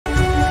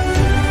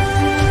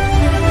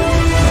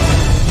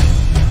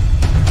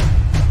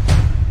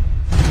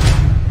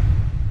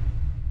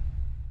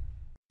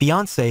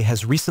Beyonce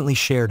has recently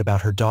shared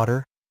about her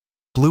daughter,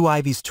 Blue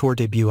Ivy's tour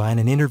debut. In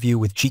an interview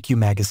with GQ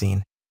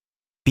magazine,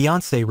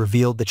 Beyonce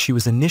revealed that she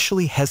was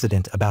initially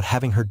hesitant about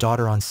having her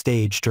daughter on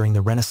stage during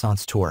the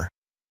Renaissance tour.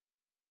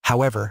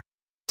 However,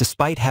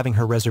 despite having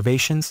her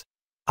reservations,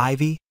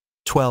 Ivy,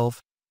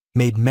 12,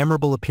 made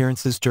memorable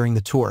appearances during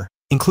the tour,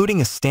 including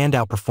a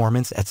standout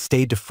performance at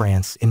Stade de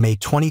France in May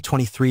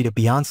 2023.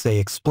 Beyonce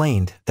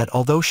explained that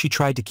although she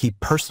tried to keep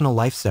personal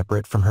life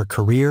separate from her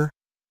career,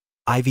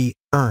 Ivy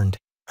earned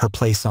her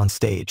place on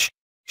stage.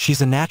 She's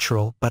a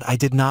natural, but I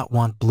did not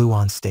want Blue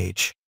on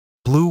stage.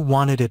 Blue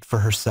wanted it for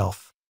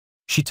herself.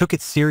 She took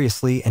it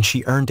seriously and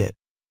she earned it,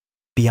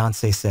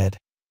 Beyonce said.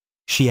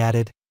 She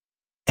added,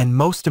 and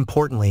most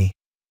importantly,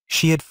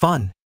 she had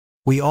fun.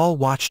 We all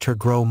watched her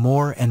grow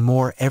more and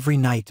more every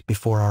night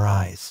before our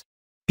eyes.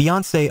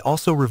 Beyonce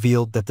also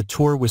revealed that the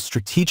tour was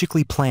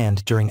strategically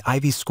planned during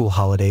Ivy's school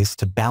holidays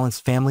to balance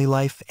family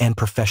life and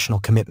professional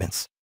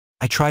commitments.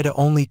 I try to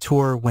only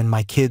tour when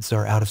my kids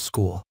are out of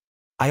school.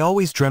 I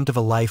always dreamt of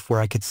a life where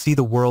I could see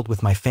the world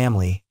with my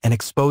family and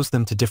expose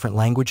them to different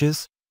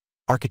languages,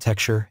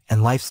 architecture,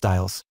 and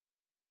lifestyles.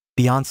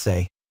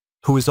 Beyonce,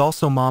 who is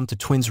also mom to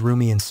twins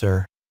Rumi and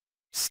Sir,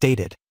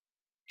 stated.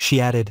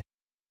 She added,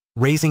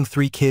 raising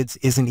 3 kids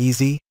isn't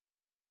easy.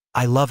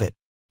 I love it.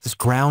 It's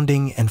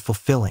grounding and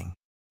fulfilling.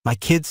 My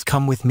kids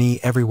come with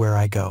me everywhere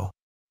I go.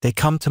 They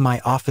come to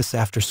my office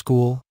after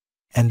school,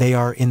 and they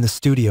are in the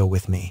studio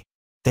with me.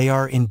 They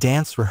are in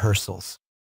dance rehearsals.